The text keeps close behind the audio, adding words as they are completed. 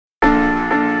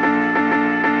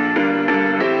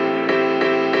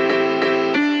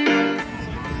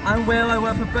Will, I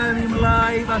work for Birmingham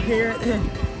Live. I'm here at the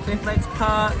Cliff Lakes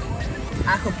Park,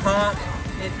 Aqua Park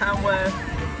in Tamworth.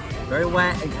 Very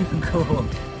wet and keeping cool.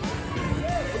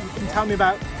 Can you tell me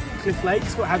about Cliff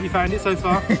Lakes? What have you found it so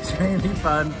far? It's really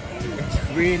fun.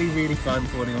 It's really fun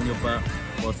falling on your butt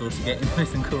whilst also getting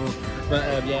nice and cool.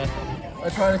 But yeah,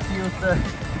 I'm trying a few of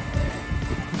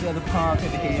the other park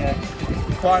over here.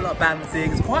 Quite a lot of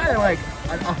balancing. It's quite like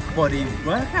an upper body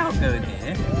workout going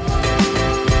here.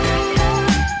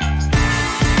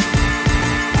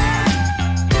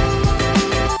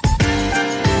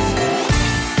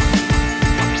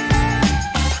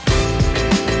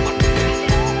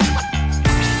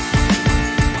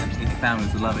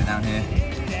 Families will love it down here.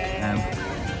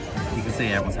 You can see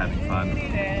everyone's having fun,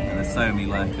 and there's so many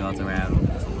lifeguards around.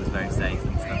 It's always very safe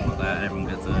and stuff like that. Everyone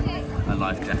gets a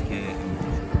life jacket,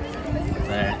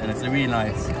 and it's a really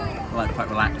nice, like quite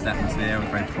relaxed atmosphere.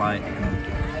 It's very quiet. You can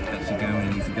actually go where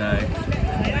you need to go.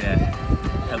 And,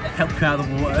 yeah, help you out of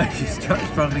the water if you're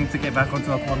struggling to get back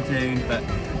onto a pontoon. But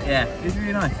yeah, it's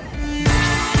really nice.